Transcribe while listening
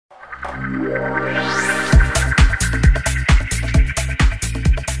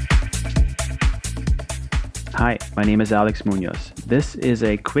Hi, my name is Alex Munoz. This is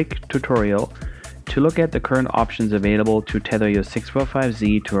a quick tutorial to look at the current options available to tether your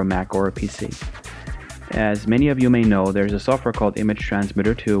 645Z to a Mac or a PC. As many of you may know, there's a software called Image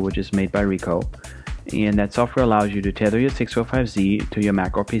Transmitter 2, which is made by Ricoh, and that software allows you to tether your 645Z to your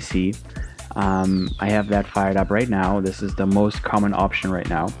Mac or PC. I have that fired up right now. This is the most common option right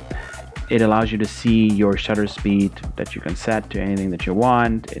now. It allows you to see your shutter speed that you can set to anything that you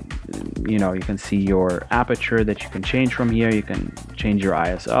want. You can see your aperture that you can change from here. You can change your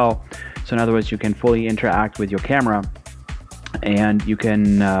ISO. So in other words, you can fully interact with your camera, and you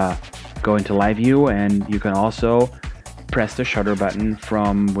can go into live view, and you can also press the shutter button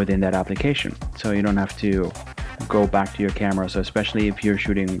from within that application. So you don't have to go back to your camera. So especially if you're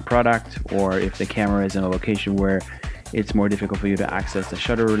shooting product, or if the camera is in a location where it's more difficult for you to access the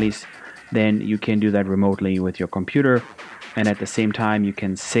shutter release, then you can do that remotely with your computer, and at the same time you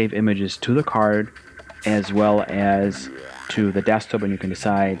can save images to the card as well as to the desktop, and you can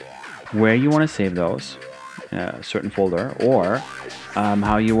decide where you want to save those, a certain folder, or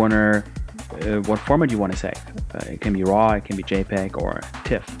how you want to, what format you want to save. It can be RAW, it can be JPEG, or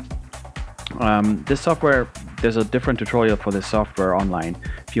TIFF. This software, there's a different tutorial for this software online.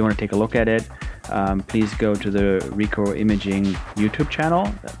 If you want to take a look at it, please go to the Ricoh Imaging YouTube channel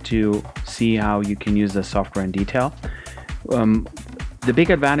to see how you can use the software in detail. The big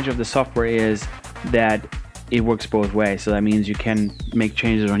advantage of the software is that it works both ways. So that means you can make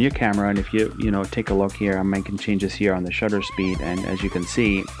changes on your camera, and if you take a look here, I'm making changes here on the shutter speed, and as you can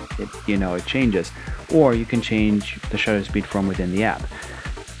see, it changes. Or you can change the shutter speed from within the app.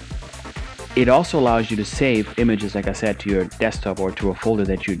 It also allows you to save images, like I said, to your desktop or to a folder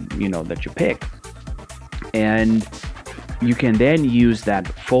that you pick, and you can then use that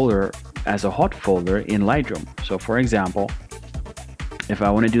folder as a hot folder in Lightroom. So for example, if I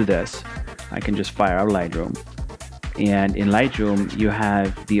want to do this, I can just fire out Lightroom, and in Lightroom you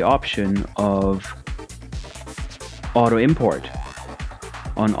have the option of auto import.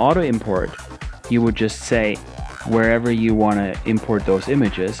 On auto import, you would just say wherever you want to import those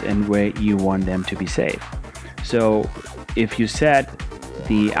images and where you want them to be saved. So if you set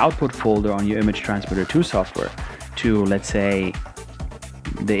the output folder on your Image Transmitter 2 software to, let's say,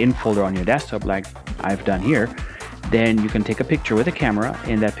 the in folder on your desktop, like I've done here, then you can take a picture with a camera,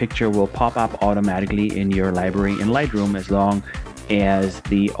 and that picture will pop up automatically in your library in Lightroom as long as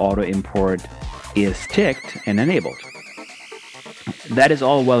the auto import is ticked and enabled. That is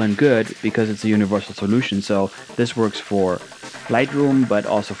all well and good because it's a universal solution. So this works for Lightroom, but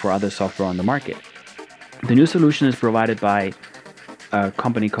also for other software on the market. The new solution is provided by a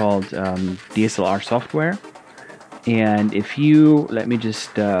company called DSLR Software. And if you, let me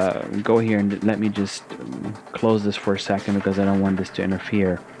just go here and let me just close this for a second because I don't want this to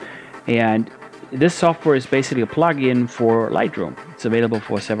interfere. And this software is basically a plugin for Lightroom. It's available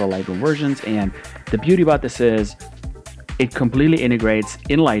for several Lightroom versions, and the beauty about this is it completely integrates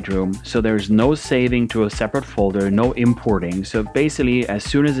in Lightroom, so there's no saving to a separate folder, no importing. So basically, as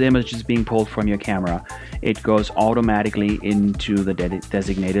soon as the image is being pulled from your camera, it goes automatically into the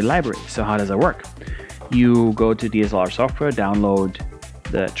designated library. So how does that work? You go to DSLR Software, download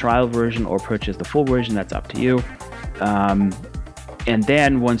the trial version or purchase the full version, that's up to you. And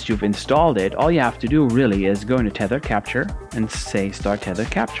then once you've installed it, all you have to do really is go into Tether Capture and say Start Tether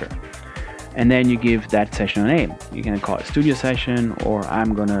Capture. And then you give that session a name. You can call it Studio Session, or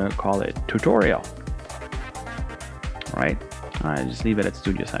I'm gonna call it Tutorial. All right, I just leave it at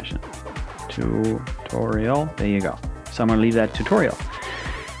Studio Session. Tutorial, there you go. So I'm gonna leave that Tutorial.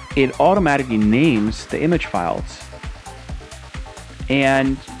 It automatically names the image files,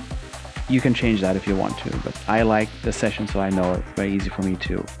 and you can change that if you want to, but I like the session so I know it's very easy for me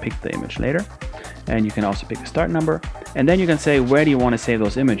to pick the image later. And you can also pick a start number, and then you can say where do you want to save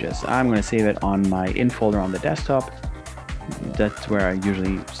those images. I'm going to save it on my in folder on the desktop. That's where I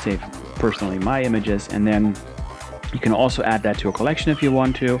usually save personally my images, and then you can also add that to a collection if you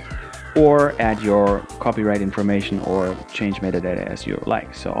want to, or add your copyright information or change metadata as you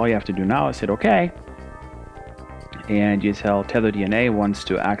like. So all you have to do now is hit OK, and you tell TetherDNA wants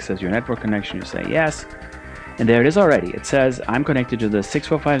to access your network connection. You say yes, and there it is already. It says I'm connected to the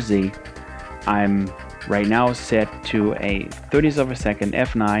 645Z. I'm right now set to a 30th of a second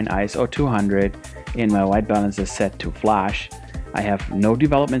f9 ISO 200, and my white balance is set to flash. I have no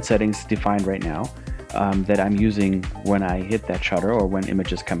development settings defined right now that I'm using when I hit that shutter or when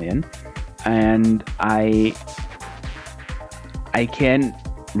images come in, and I can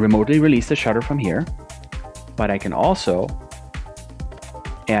remotely release the shutter from here, but I can also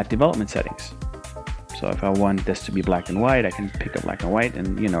add development settings. So if I want this to be black and white, I can pick up black and white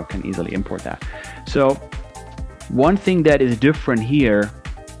and can easily import that. So one thing that is different here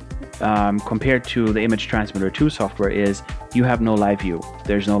compared to the Image Transmitter 2 software is you have no live view.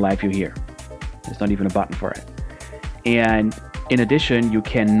 There's no live view here. There's not even a button for it. And in addition, you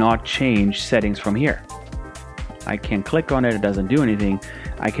cannot change settings from here. I can click on it, it doesn't do anything.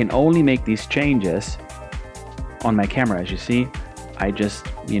 I can only make these changes on my camera. As you see, I just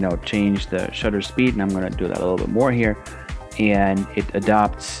change the shutter speed, and I'm going to do that a little bit more here, and it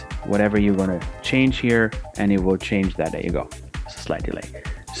adopts whatever you're going to change here, and it will change that. There you go. It's a slight delay.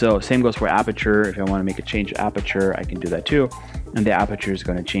 So same goes for aperture. If I want to make a change to aperture, I can do that too, and the aperture is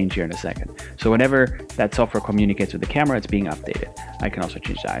going to change here in a second. So whenever that software communicates with the camera, it's being updated. I can also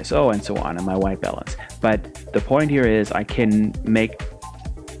change the ISO and so on, and my white balance. But the point here is I can make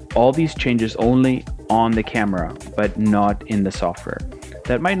all these changes only on the camera, but not in the software.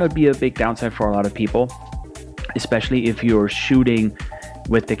 That might not be a big downside for a lot of people, especially if you're shooting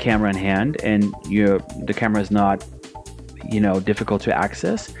with the camera in hand and the camera is not difficult to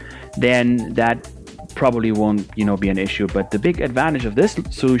access. Then that probably won't be an issue. But the big advantage of this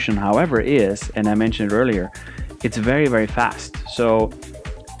solution, however, is, and I mentioned it earlier, it's very, very fast. So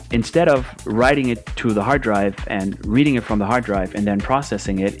instead of writing it to the hard drive and reading it from the hard drive and then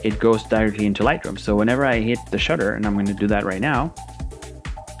processing it, it goes directly into Lightroom. So whenever I hit the shutter, and I'm going to do that right now,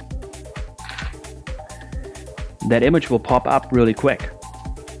 that image will pop up really quick.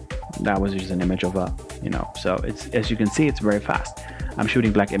 That was just an image of a, so it's, as you can see, it's very fast. I'm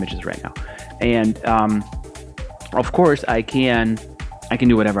shooting black images right now. And of course I can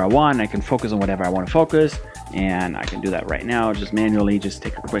do whatever I want. I can focus on whatever I want to focus. And I can do that right now, just manually, just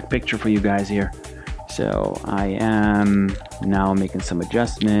take a quick picture for you guys here. So I am now making some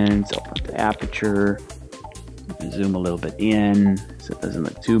adjustments, open the aperture, zoom a little bit in so it doesn't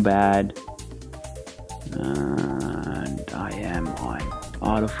look too bad. And I am on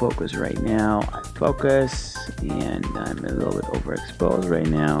autofocus right now. I focus, and I'm a little bit overexposed right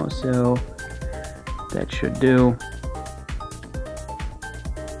now, so that should do.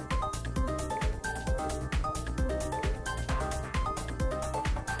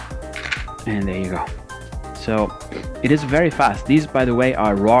 And there you go. So it is very fast. These, by the way,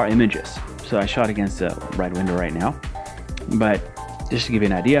 are raw images. So I shot against the right window right now, but just to give you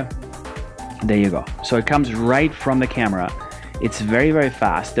an idea, there you go. So it comes right from the camera. It's very, very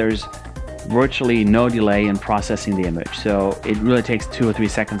fast. There's virtually no delay in processing the image. So it really takes 2 or 3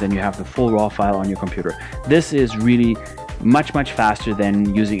 seconds and you have the full raw file on your computer. This is really much faster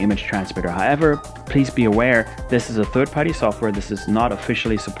than using Image Transmitter. However, please be aware, this is a third-party software. This is not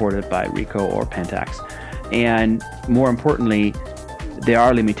officially supported by Ricoh or Pentax. And more importantly, there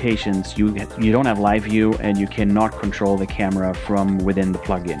are limitations. You don't have live view and you cannot control the camera from within the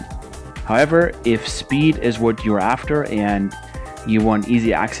plugin. However, if speed is what you're after and you want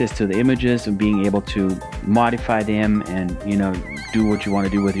easy access to the images and being able to modify them and do what you want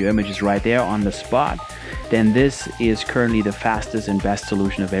to do with your images right there on the spot, then this is currently the fastest and best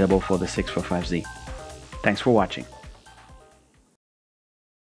solution available for the 645Z. Thanks for watching.